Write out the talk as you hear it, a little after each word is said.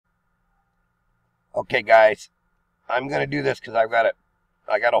Okay, guys, I'm going to do this because I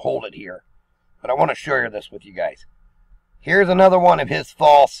got to hold it here. But I want to share this with you guys. Here's another one of his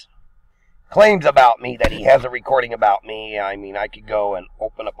false claims about me, that he has a recording about me. I mean, I could go and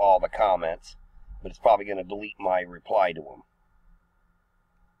open up all the comments, but it's probably going to delete my reply to him.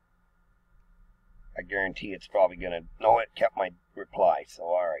 I guarantee it's probably going to... No, it kept my reply, so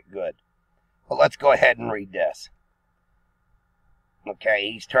alright, good. But let's go ahead and read this.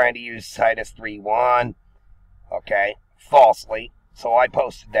 Okay, he's trying to use Titus 3:1, okay, falsely. So I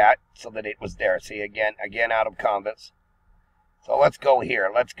posted that so that it was there. See, again out of context. So let's go here.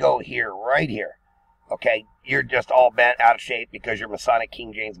 Let's go here, right here. Okay, you're just all bent out of shape because your Masonic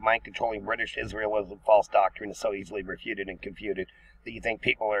King James mind-controlling British Israelism false doctrine is so easily refuted and confuted that you think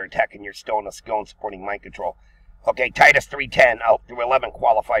people are attacking your stone of scone supporting mind control. Okay, Titus 3:10 out through 11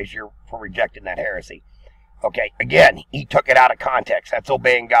 qualifies you for rejecting that heresy. Okay, again, he took it out of context. That's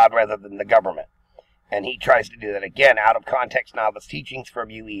obeying God rather than the government. And he tries to do that again, out of context novice teachings from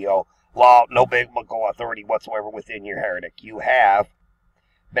UEO. Law, no biblical authority whatsoever within your heretic. You have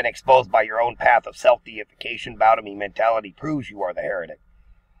been exposed by your own path of self-deification. Bow to me mentality proves you are the heretic.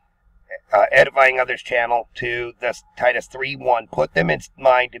 Edifying others channel to this Titus 3:1. Put them in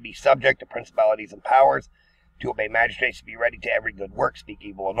mind to be subject to principalities and powers, to obey magistrates, to be ready to every good work, speak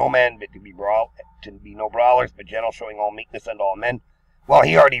evil of no man, but to be no brawlers, but gentle, showing all meekness unto all men. Well,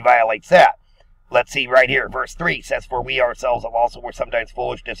 he already violates that. Let's see right here. Verse 3 says, For we ourselves have also were sometimes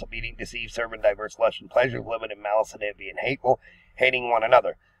foolish, disobedient, deceived, serving diverse lusts and pleasures, living in malice and envy and hateful, hating one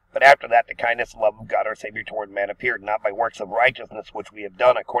another. But after that, the kindness and love of God our Savior toward man appeared, not by works of righteousness which we have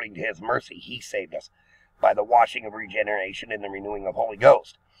done according to his mercy. He saved us by the washing of regeneration and the renewing of Holy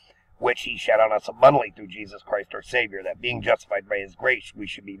Ghost, which he shed on us abundantly through Jesus Christ our Savior, that being justified by his grace, we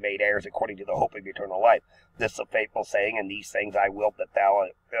should be made heirs according to the hope of eternal life. This is a faithful saying, and these things I will that thou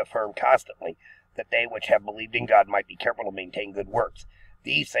affirm constantly, that they which have believed in God might be careful to maintain good works.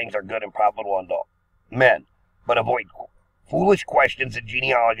 These things are good and profitable unto men, but avoid foolish questions and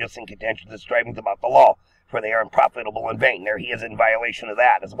genealogists and contentions and strivings about the law, for they are unprofitable and vain. There he is in violation of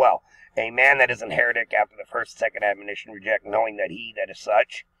that as well. A man that is an heretic after the first and second admonition reject, knowing that he that is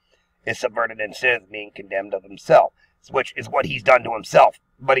such is subverted and sinneth, being condemned of himself, which is what he's done to himself,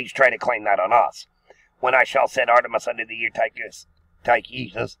 but he's trying to claim that on us. When I shall send Artemis unto thee,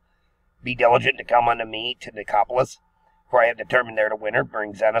 Tychicus, be diligent to come unto me to Nicopolis, for I have determined there to winter.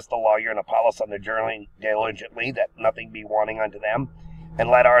 Bring Zenos the lawyer and Apollos on the journey diligently, that nothing be wanting unto them. And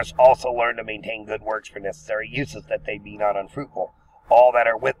let ours also learn to maintain good works for necessary uses, that they be not unfruitful. All that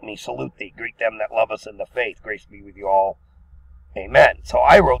are with me salute thee. Greet them that love us in the faith. Grace be with you all. Amen. So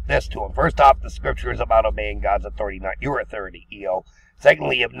I wrote this to him. First off, the scripture is about obeying God's authority, not your authority, EO.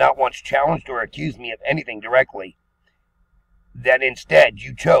 Secondly, you have not once challenged or accused me of anything directly. Then instead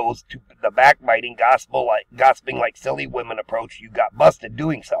you chose to the backbiting, gossiping like silly women approach. You got busted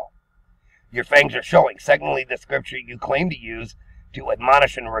doing so. Your fangs are showing. Secondly, the scripture you claim to use to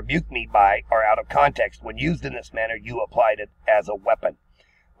admonish and rebuke me by are out of context. When used in this manner, you applied it as a weapon.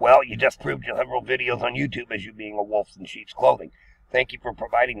 Well, you just proved in several videos on YouTube as you being a wolf in sheep's clothing. Thank you for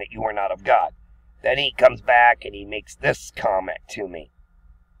providing that you are not of God. Then he comes back and he makes this comment to me.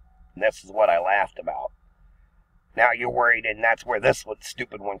 And this is what I laughed about. Now you're worried, and that's where this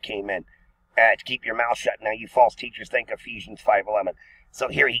stupid one came in. To keep your mouth shut. Now you false teachers think Ephesians 5:11. So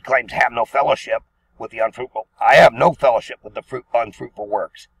here he claims have no fellowship with the unfruitful. I have no fellowship with the unfruitful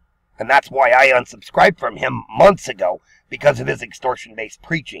works. And that's why I unsubscribed from him months ago, because of his extortion-based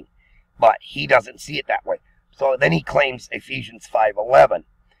preaching. But he doesn't see it that way. So then he claims Ephesians 5:11.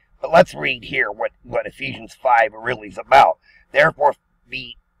 But let's read here what Ephesians 5 really is about. Therefore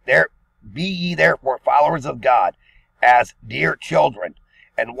be ye therefore followers of God as dear children,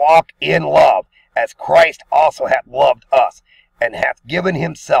 and walk in love, as Christ also hath loved us, and hath given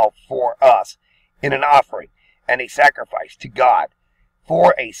himself for us in an offering and a sacrifice to God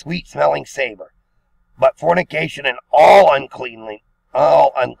for a sweet-smelling savor. But fornication and all uncleanness,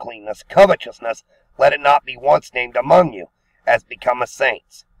 covetousness, let it not be once named among you, as becometh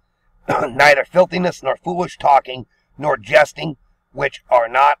saints. Neither filthiness, nor foolish talking, nor jesting, which are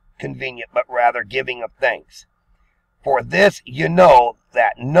not convenient, but rather giving of thanks. For this you know,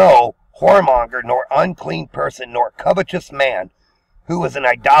 that no whoremonger, nor unclean person, nor covetous man, who is an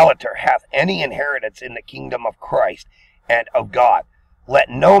idolater, hath any inheritance in the kingdom of Christ and of God. Let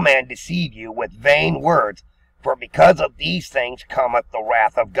no man deceive you with vain words, for because of these things cometh the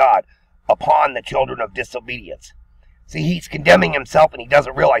wrath of God upon the children of disobedience. See, he's condemning himself, and he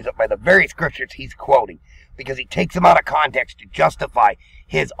doesn't realize it by the very scriptures he's quoting, because he takes them out of context to justify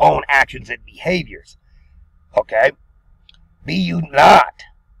his own actions and behaviors. Okay? Be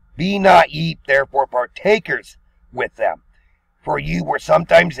Be not ye therefore partakers with them. For you were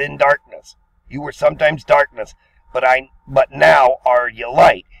sometimes in darkness. You were sometimes darkness, but now are ye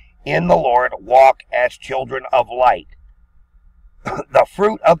light. In the Lord walk as children of light. The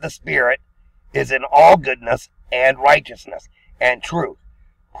fruit of the Spirit is in all goodness and righteousness and truth,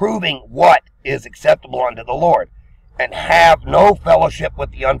 proving what is acceptable unto the Lord, and have no fellowship with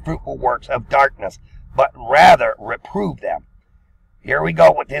the unfruitful works of darkness, but rather reprove them. Here we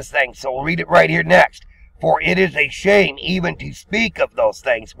go with this thing, so we'll read it right here next. For it is a shame even to speak of those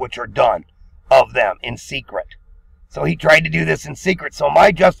things which are done of them in secret. So he tried to do this in secret. So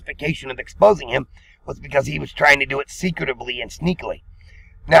my justification of exposing him was because he was trying to do it secretively and sneakily.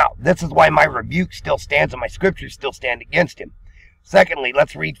 Now, this is why my rebuke still stands and my scriptures still stand against him. Secondly,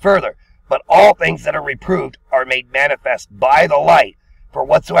 let's read further. But all things that are reproved are made manifest by the light, for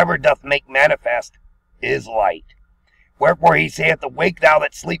whatsoever doth make manifest is light. Wherefore he saith, Awake thou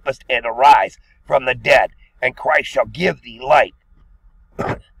that sleepest, and arise from the dead, and Christ shall give thee light.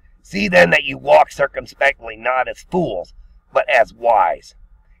 See then that you walk circumspectly, not as fools, but as wise,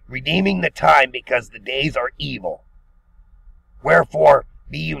 redeeming the time, because the days are evil. Wherefore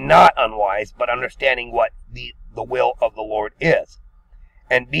be you not unwise, but understanding what the will of the Lord is.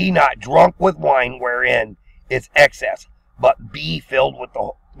 And be not drunk with wine, wherein is excess, but be filled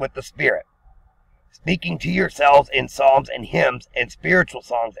with the Spirit, speaking to yourselves in psalms and hymns and spiritual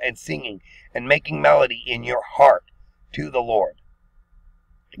songs, and singing and making melody in your heart to the Lord,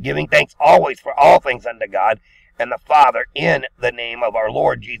 giving thanks always for all things unto God and the Father in the name of our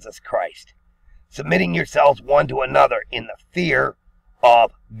Lord Jesus Christ, submitting yourselves one to another in the fear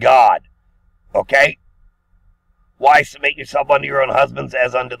of God. Okay? Why submit yourself unto your own husbands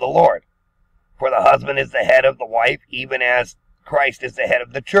as unto the Lord? For the husband is the head of the wife, even as Christ is the head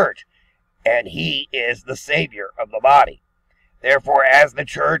of the church, and he is the Savior of the body. Therefore, as the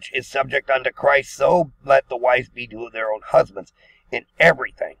church is subject unto Christ, so let the wives be to their own husbands in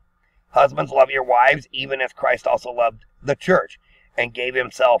everything. Husbands, love your wives, even as Christ also loved the church, and gave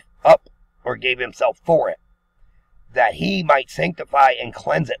himself for it, that he might sanctify and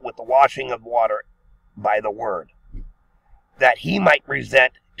cleanse it with the washing of water by the word, that he might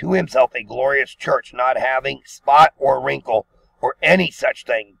present to himself a glorious church, not having spot or wrinkle or any such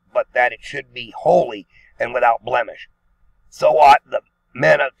thing, but that it should be holy and without blemish. So ought the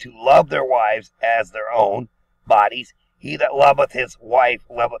men to love their wives as their own bodies. He that loveth his wife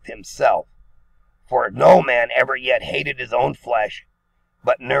loveth himself. For no man ever yet hated his own flesh,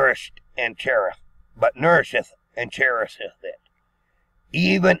 but nourisheth and cherisheth it,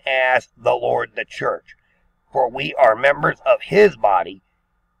 even as the Lord the church. For we are members of his body,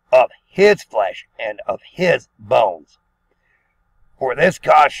 of his flesh, and of his bones. For this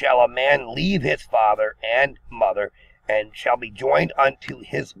cause shall a man leave his father and mother, and shall be joined unto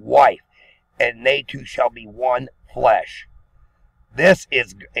his wife, and they two shall be one flesh. This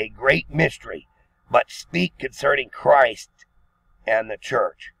is a great mystery, but speak concerning Christ and the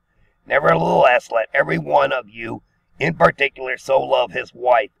church. Nevertheless, let every one of you in particular so love his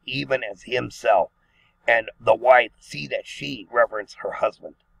wife, even as himself, and the wife see that she reverence her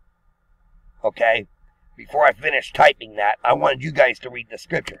husband. Okay? Before I finish typing that, I wanted you guys to read the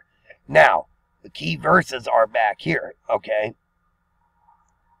scripture. Now, the key verses are back here, okay?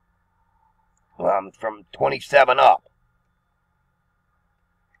 From 27 up.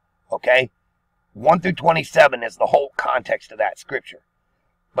 Okay? 1 through 27 is the whole context of that scripture.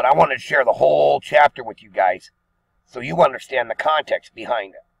 But I wanted to share the whole chapter with you guys so you understand the context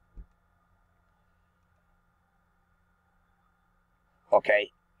behind it.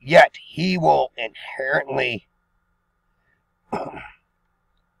 Okay? Yet he will inherently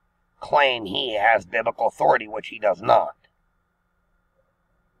claim he has biblical authority, which he does not.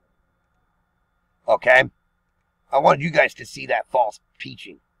 Okay? I wanted you guys to see that false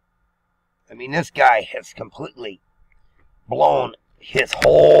teaching. I mean, this guy has completely blown his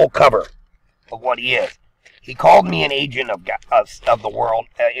whole cover of what he is. He called me an agent of the world,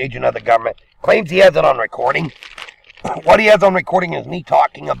 agent of the government. Claims he has it on recording. What he has on recording is me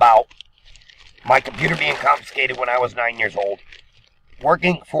talking about my computer being confiscated when I was 9 years old,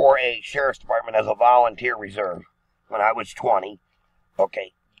 working for a sheriff's department as a volunteer reserve when I was 20.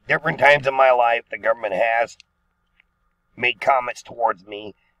 Okay, different times in my life, the government has made comments towards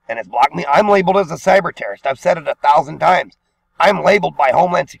me and has blocked me. I'm labeled as a cyber terrorist. I've said it 1,000 times. I'm labeled by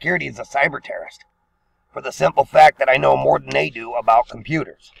Homeland Security as a cyber terrorist for the simple fact that I know more than they do about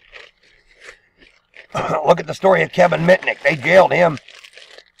computers. Look at the story of Kevin Mitnick. They jailed him.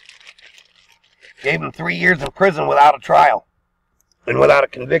 Gave him 3 years in prison without a trial and without a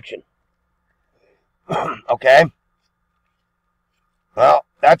conviction. Okay? Well,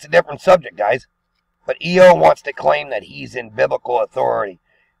 that's a different subject, guys. But EO wants to claim that he's in biblical authority,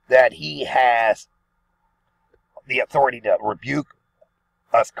 that he has the authority to rebuke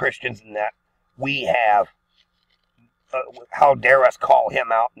us Christians, and that we have, how dare us call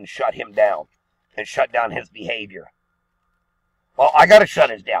him out and shut him down, and shut down his behavior. Well, I got to shut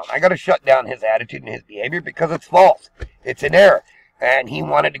his down. I got to shut down his attitude and his behavior because it's false. It's an error. And he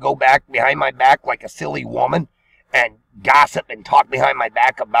wanted to go back behind my back like a silly woman and gossip and talk behind my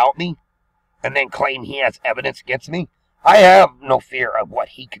back about me and then claim he has evidence against me. I have no fear of what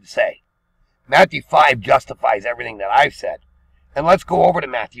he can say. Matthew 5 justifies everything that I've said. And let's go over to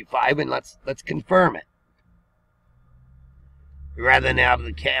Matthew 5 and let's confirm it. Rather than out of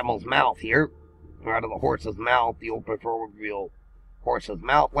the camel's mouth here, or out of the horse's mouth, the old proverbial horse's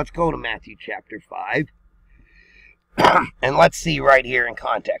mouth, let's go to Matthew chapter 5. And let's see right here in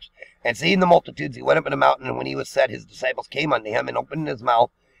context. And seeing the multitudes, he went up in a mountain, and when he was set, his disciples came unto him and opened his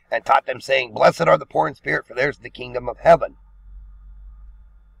mouth and taught them, saying, Blessed are the poor in spirit, for theirs is the kingdom of heaven.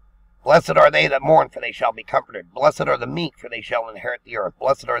 Blessed are they that mourn, for they shall be comforted. Blessed are the meek, for they shall inherit the earth.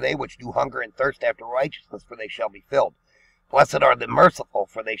 Blessed are they which do hunger and thirst after righteousness, for they shall be filled. Blessed are the merciful,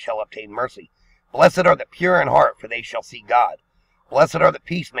 for they shall obtain mercy. Blessed are the pure in heart, for they shall see God. Blessed are the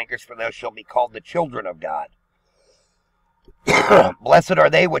peacemakers, for they shall be called the children of God. Blessed are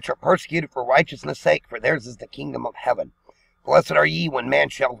they which are persecuted for righteousness' sake, for theirs is the kingdom of heaven. Blessed are ye when men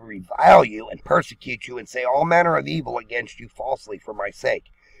shall revile you and persecute you and say all manner of evil against you falsely for my sake.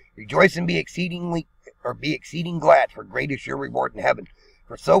 Rejoice and be exceeding glad, for great is your reward in heaven.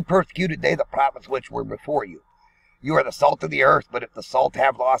 For so persecuted they the prophets which were before you. You are the salt of the earth, but if the salt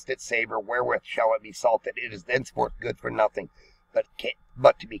have lost its savor, wherewith shall it be salted? It is thenceforth good for nothing,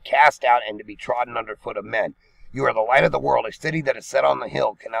 but to be cast out and to be trodden under foot of men. You are the light of the world. A city that is set on the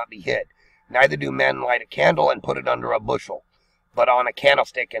hill cannot be hid. Neither do men light a candle and put it under a bushel, but on a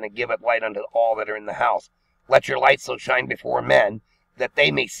candlestick, and it giveth light unto all that are in the house. Let your light so shine before men, that they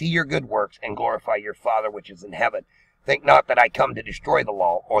may see your good works, and glorify your Father which is in heaven. Think not that I come to destroy the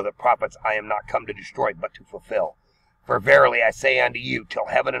law, or the prophets. I am not come to destroy, but to fulfill. For verily I say unto you, till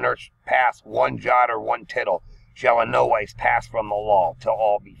heaven and earth pass, one jot or one tittle shall in no wise pass from the law, till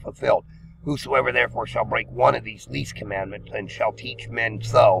all be fulfilled. Whosoever therefore shall break one of these least commandments, and shall teach men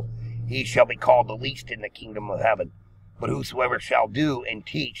so, he shall be called the least in the kingdom of heaven. But whosoever shall do and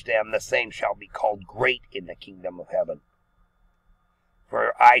teach them, the same shall be called great in the kingdom of heaven.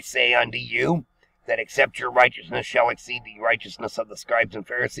 For I say unto you, that except your righteousness shall exceed the righteousness of the scribes and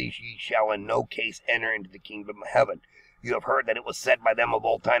Pharisees, ye shall in no case enter into the kingdom of heaven. You have heard that it was said by them of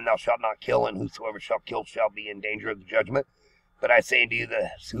old time, Thou shalt not kill, and whosoever shall kill shall be in danger of the judgment. But I say unto you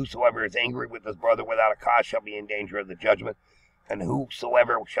that whosoever is angry with his brother without a cause shall be in danger of the judgment. And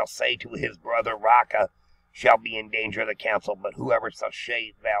whosoever shall say to his brother, Raca, shall be in danger of the council. But whosoever shall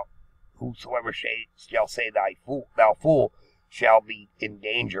say thou fool, shall be in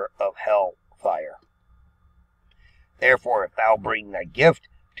danger of hell fire. Therefore, if thou bring thy gift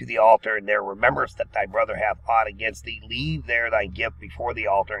to the altar, and there rememberest that thy brother hath aught against thee, leave there thy gift before the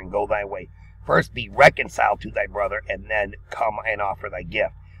altar, and go thy way. First be reconciled to thy brother, and then come and offer thy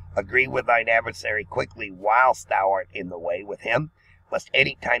gift. Agree with thine adversary quickly whilst thou art in the way with him, lest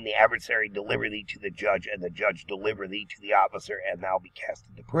any time the adversary deliver thee to the judge, and the judge deliver thee to the officer, and thou be cast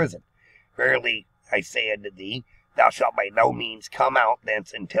into prison. Verily I say unto thee, thou shalt by no means come out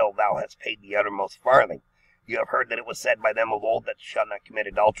thence until thou hast paid the uttermost farthing. You have heard that it was said by them of old, that shalt not commit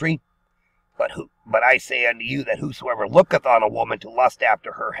adultery. But I say unto you that whosoever looketh on a woman to lust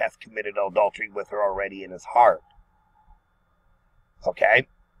after her hath committed adultery with her already in his heart. Okay?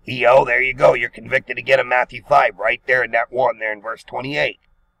 EO, there you go. You're convicted again in Matthew 5, right there in that one there in verse 28.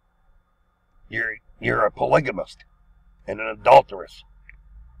 You're a polygamist and an adulteress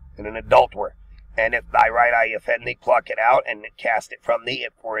and an adulterer. And if thy right eye offend thee, pluck it out and cast it from thee,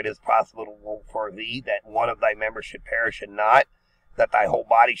 for it is possible for thee that one of thy members should perish, and not that thy whole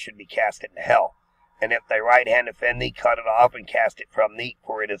body should be cast into hell. And if thy right hand offend thee, cut it off and cast it from thee,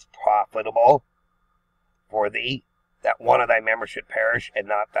 for it is profitable for thee that one of thy members should perish, and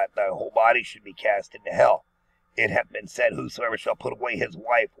not that thy whole body should be cast into hell. It hath been said, Whosoever shall put away his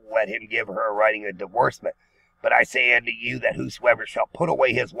wife, let him give her a writing of divorcement. But I say unto you that whosoever shall put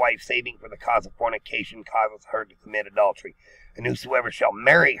away his wife, saving for the cause of fornication, causeth her to commit adultery. And whosoever shall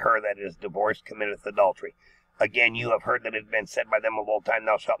marry her that is divorced, committeth adultery. Again, you have heard that it has been said by them of old time,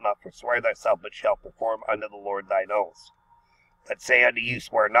 Thou shalt not forswear thyself, but shalt perform unto the Lord thine oaths. But say unto you,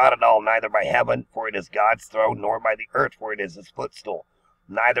 Swear not at all, neither by heaven, for it is God's throne, nor by the earth, for it is his footstool,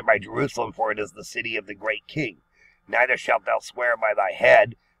 neither by Jerusalem, for it is the city of the great king. Neither shalt thou swear by thy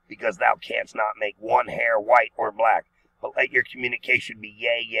head, because thou canst not make one hair white or black. But let your communication be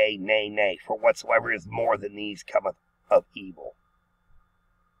yea, yea, nay, nay, for whatsoever is more than these cometh of evil.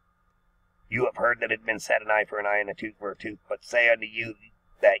 You have heard that it had been said, an eye for an eye, and a tooth for a tooth. But say unto you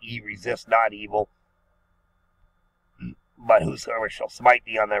that ye resist not evil, but whosoever shall smite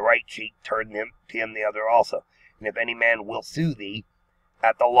thee on thy right cheek, turn him to him the other also. And if any man will sue thee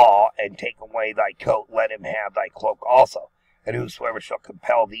at the law, and take away thy coat, let him have thy cloak also. And whosoever shall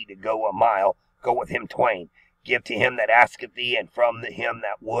compel thee to go a mile, go with him twain. Give to him that asketh thee, and from him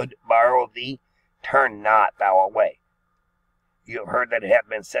that would borrow thee, turn not thou away. You have heard that it hath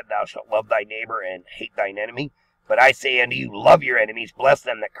been said, Thou shalt love thy neighbor, and hate thine enemy. But I say unto you, love your enemies, bless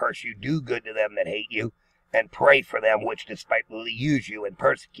them that curse you, do good to them that hate you, and pray for them which despitefully use you and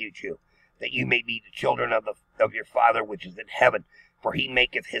persecute you, that you may be the children of your Father which is in heaven. For he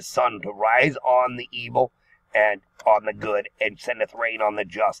maketh his sun to rise on the evil and on the good, and sendeth rain on the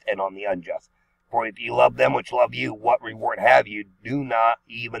just and on the unjust. For if you love them which love you, what reward have you? Do not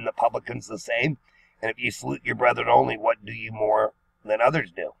even the publicans the same? And if you salute your brethren only, what do you more than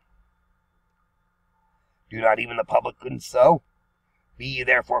others do? Do not even the publicans so? Be ye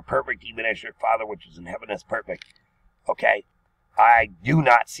therefore perfect, even as your Father which is in heaven is perfect. Okay? I do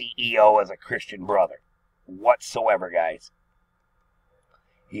not see EO as a Christian brother whatsoever, guys.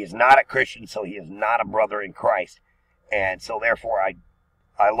 He is not a Christian, so he is not a brother in Christ. And so therefore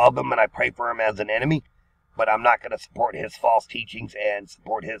I love him and I pray for him as an enemy, but I'm not going to support his false teachings and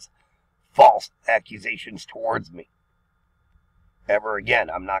support his false accusations towards me. Ever again,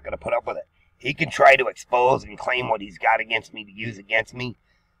 I'm not going to put up with it. He can try to expose and claim what he's got against me to use against me.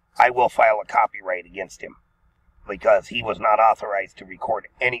 I will file a copyright against him because he was not authorized to record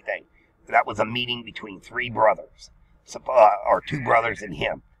anything. That was a meeting between three brothers, or two brothers and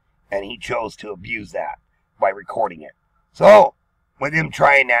him, and he chose to abuse that by recording it. So, with him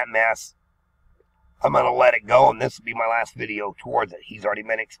trying that mess, I'm going to let it go, and this will be my last video towards it. He's already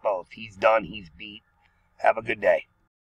been exposed. He's done. He's beat. Have a good day.